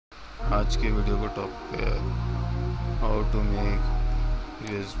आज के वीडियो का टॉपिक है how to make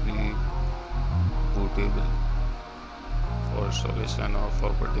USB bootable for installation of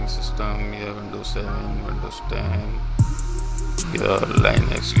operating system या विंडोज 7, विंडोज 10 या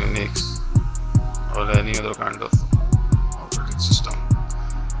लाइनक्स, यूनिक्स और any other kind of operating system.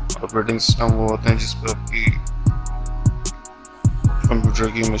 Operating system वो होते हैं जिस पर आपकी कंप्यूटर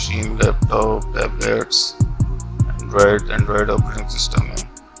की machine, laptop, tablets, Android operating system है,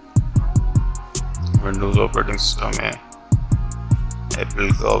 विंडोज ऑपरेटिंग सिस्टम है, एप्पल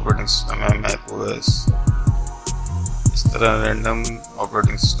का ऑपरेटिंग सिस्टम है, मैक ओएस, इस तरह रैंडम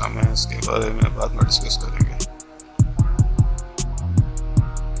ऑपरेटिंग सिस्टम है। इसके बारे में बाद में डिस्कस करेंगे।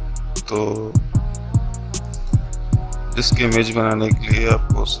 तो डिस्क इमेज बनाने के लिए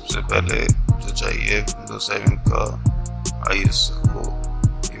आपको सबसे पहले जो चाहिए विंडोज 7 का ISO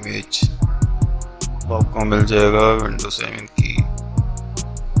इमेज, वो आपको मिल जाएगा विंडोज 7 की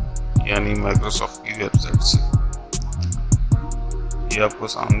यानी माइक्रोसॉफ्ट की वेबसाइट से। ये आपको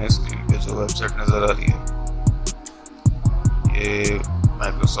सामने स्क्रीन पे जो वेबसाइट नज़र आ रही है, ये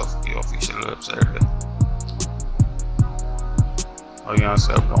माइक्रोसॉफ्ट की ऑफिशियल वेबसाइट है और यहाँ से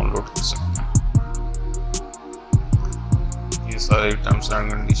आप डाउनलोड कर सकते हैं। ये सारे टर्म्स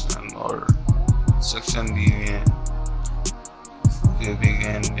एंड कंडीशन और इंस्ट्रक्शन दी हुई हैं। You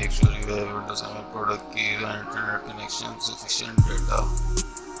begin, make sure you have Windows 7 product key and internet connection, sufficient data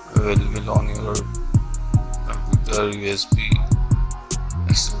available on your computer, USB,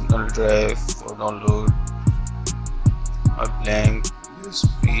 external drive for download, a blank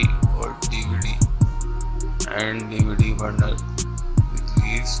USB or DVD, and DVD burner with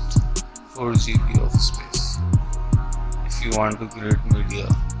least 4 GB of space. If you want to create media,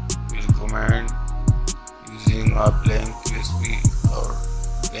 we recommend using a blank USB or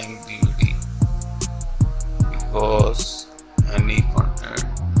blank DVD because any content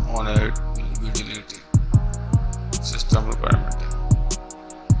on it will be deleted. System requirement है।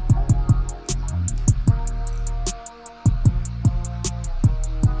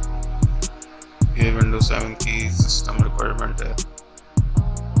 ये Windows 7 की system requirement है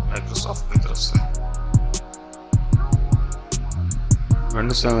Microsoft की तरफ से।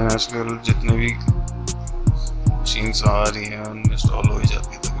 Windows 7 आजकल जितने भी मशीन्स आ रही हैं उनमें इंस्टॉल हो ही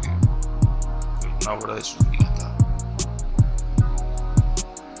जाती है तकरीबन, तो इतना बड़ा इशू नहीं आता।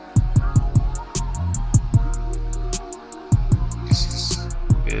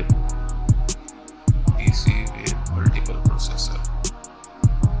 PC with multiple processor,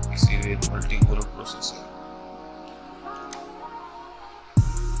 PC with multiple processor,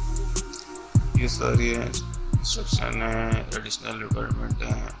 ये सारी इंस्ट्रक्शन है, एडिशनल रिक्वायरमेंट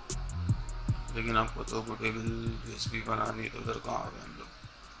है। लेकिन आपको तो बूटेबल यूएसबी बनानी है, तो उधर कहाँ आ गए हम लोग।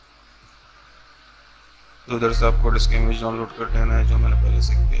 तो उधर से आपको डिस्क इमेज डाउनलोड कर लेना है, जो मैंने पहले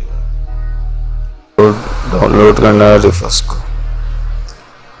से किया है। डाउनलोड करना है रिफर्स को।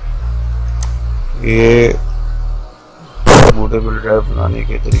 ये बूटेबल ड्राइव बनाने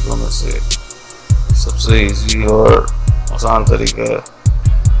के तरीकों में से सबसे इजी और आसान तरीका है।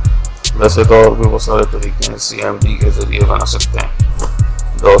 वैसे तो और भी बहुत सारे तरीके हैं। CMD के ज़रिए बना सकते हैं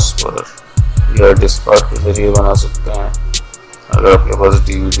डॉस पर, या डिस्पार्क के ज़रिए बना सकते हैं। अगर आपके पास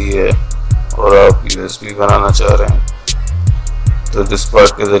DVD है और आप USB बनाना चाह रहे हैं तो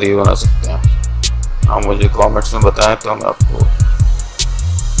डिस्पार्क के ज़रिए बना सकते हैं। आप मुझे कमेंट्स में बताएं तो मैं आपको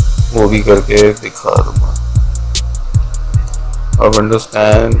वो भी करके दिखा दूँगा। और विंडोज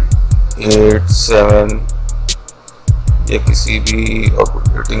 10, 8, 7 या किसी भी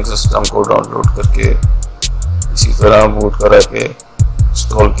ऑपरेटिंग सिस्टम को डाउनलोड करके इसी तरह बूट करा के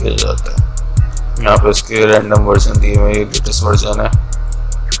इंस्टॉल किया जाता है। यहाँ पे इसके रैंडम वर्जन दिए हुए, ये लेटेस्ट वर्जन है,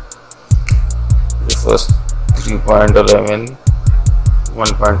 ये फर्स्ट 3.11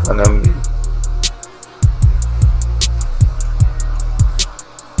 1.1 MB।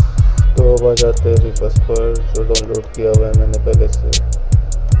 तो अब आ जाते हैं रिफर्स पर, जो डाउनलोड किया हुआ है मैंने पहले से।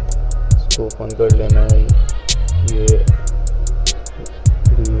 इसको ओपन कर लेना है। ये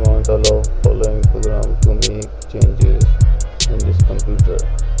do you want to allow following program to make changes in this computer?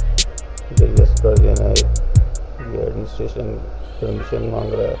 इधर यस कर देना है। ये एडमिनिस्ट्रेशन परमिशन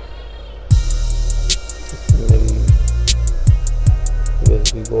मांग रहा है। मेरी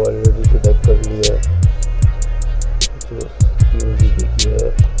USB को ऑलरेडी डिटेक्ट कर लिया है, जो 3 GB की है।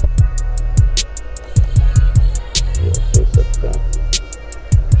 ये देख सकते हैं,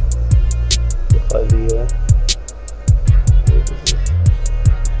 ये खाली है।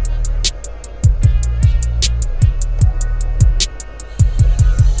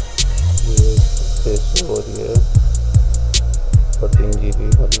 हो रही है 14 GB,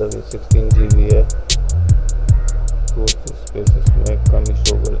 मतलब ये 16 GB है। तो स्पेस इसमें कमी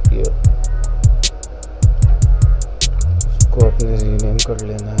शो करती है।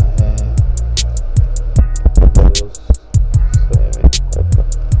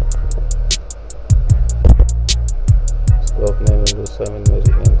 7 में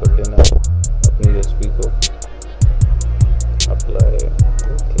रिनेम कर लेना है अपनी USB को। Apply,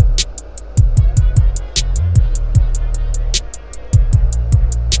 okay.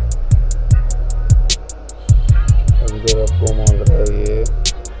 अब इधर आपको मांग रहा है ये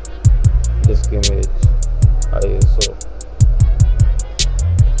disc image ISO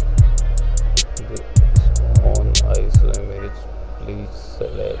on ISO image please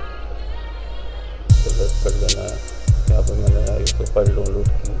select कर लेना है। यहाँ पर मैंने ISO फाइल डाउनलोड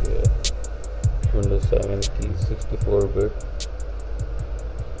की है Windows 7 की 64 बिट,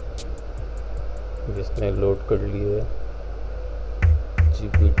 जिसने लोड कर ली है।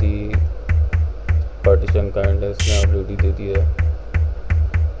 GPT पार्टीशन काइंड है, इसने ऑलरेडी दे दिया है।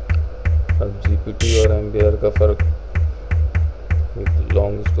 अब GPT और MBR का फ़र्क एक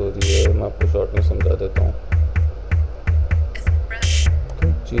लॉन्ग स्टोरी है, मैं आपको शॉर्ट में समझा देता हूँ। तो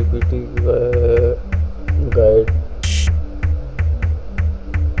GPT का गाइड,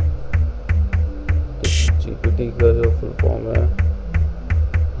 GPT का जो फुल फॉर्म है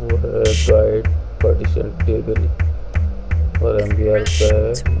वो है गाइड पार्टीशन टेबल, और MBR का है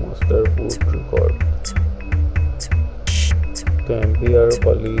मास्टर बूट रिकॉर्ड। तो MBR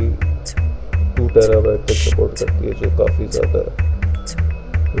वाली 2 टेराबाइट तक सपोर्ट करती है, जो काफ़ी ज़्यादा है।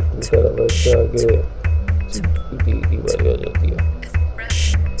 तो 2 टेराबाइट से आगे GPT की बारी आ जाती है।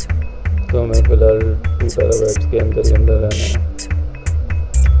 तो हमें फ़िलहाल 2 टेराबाइट्स के अंदर ही अंदर रहना है,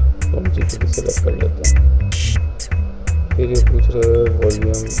 तो हम GPT सेलेक्ट कर लेते हैं। फिर ये पूछ रहे हैं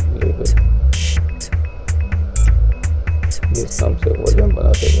वॉल्यूम लेवल, ये इस नाम से वॉल्यूम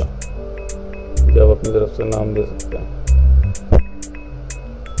बना देगा, जो आप अपनी तरफ से नाम दे सकते हैं।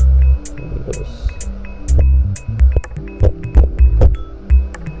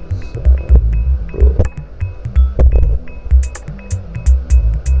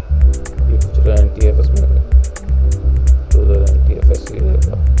 ये कुछ रहा NTFS में, तो उधर NTFS ही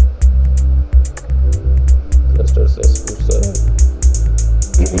रहेगा। क्लस्टर साइज पूछ रहा है,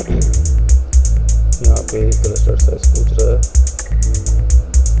 यहाँ पे क्लस्टर साइज पूछ रहा है,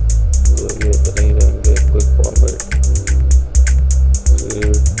 तो ये तो नहीं रहेंगे। Quick format,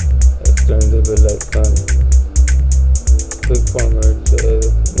 extendable icon. Quick format जो है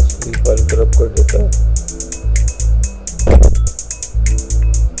मोस्टली फाइल करप्ट कर देता है।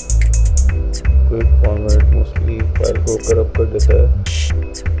 क्विक फॉर्मेट मोस्टली फाइल को करप्ट कर देता है,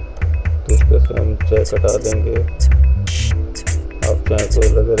 तो उसके से हम चेक हटा देंगे। आप चाहें तो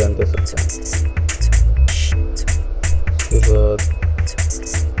लगे रहने दे सकते हैं। उसके बाद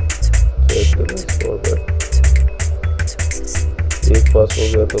चेक डिवाइस फॉरवर्ड, एक पास हो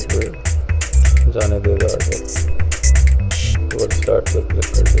गया तो फिर जाने देगा आगे, तो स्टार्ट पे क्लिक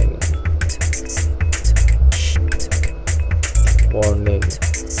कर देंगे। Warning,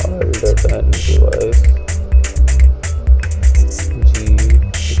 all data and device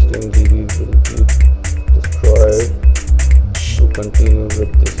G16 GB will be destroyed to continue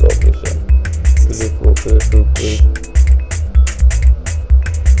with this operation. Click OK to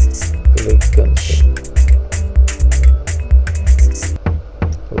click cancel.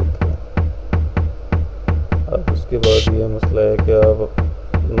 Okay. अब उसके बाद ये मसला है कि आप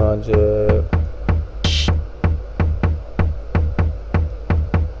अपना जो है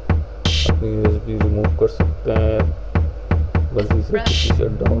अपनी USB रिमूव कर सकते हैं। गलती से किसी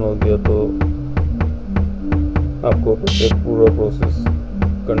शट डाउन हो गया तो आपको फिर पूरा प्रोसेस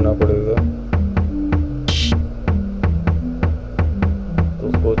करना पड़ेगा, तो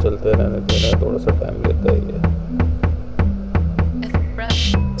उसको चलते रहने देना है, थोड़ा सा टाइम लेता है ये।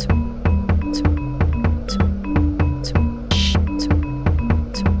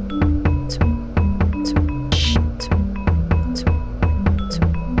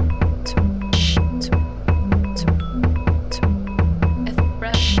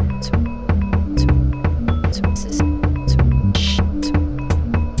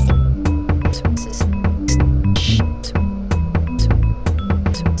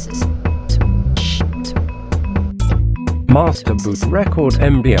 Master boot record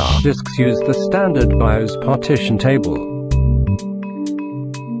MBR disks use the standard BIOS partition table.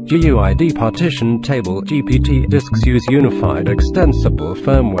 GUID partition table GPT disks use Unified Extensible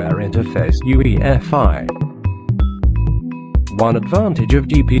Firmware Interface UEFI. One advantage of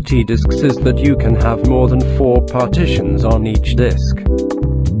GPT disks is that you can have more than 4 partitions on each disk.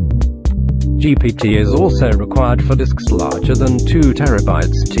 GPT is also required for disks larger than 2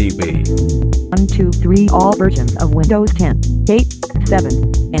 terabytes TB. 1, 2, 3 All versions of Windows 10, 8, 7,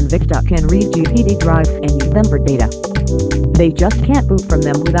 and Vista can read GPT drives and use them for data. They just can't boot from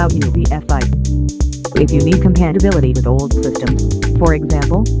them without UEFI. if you need compatibility with old systems. For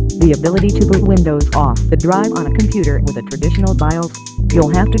example, the ability to boot Windows off the drive on a computer with a traditional BIOS,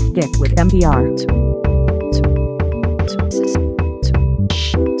 you'll have to stick with MBR.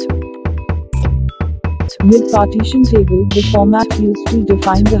 With partition table, the format used to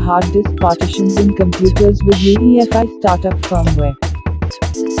define the hard disk partitions in computers with UEFI startup firmware.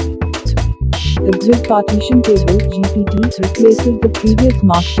 The grid partition table (GPT) replaces the previous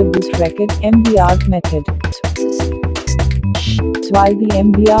master boot record (MBR) method. While the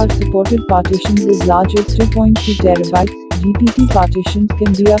MBR supported partitions is large as 2.2 terabytes, GPT partitions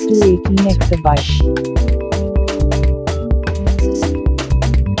can be up to 18 exabytes.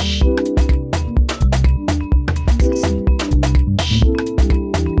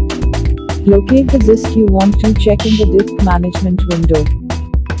 Locate the disk you want to check in the disk management window.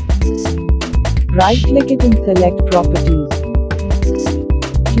 Right-click it and select Properties.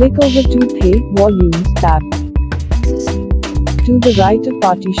 Click over to the Volumes tab. To the right of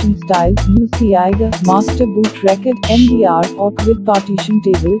partition style, you see either Master Boot Record (MBR) or Grid Partition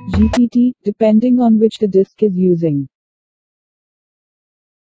Table (GPT), depending on which the disk is using.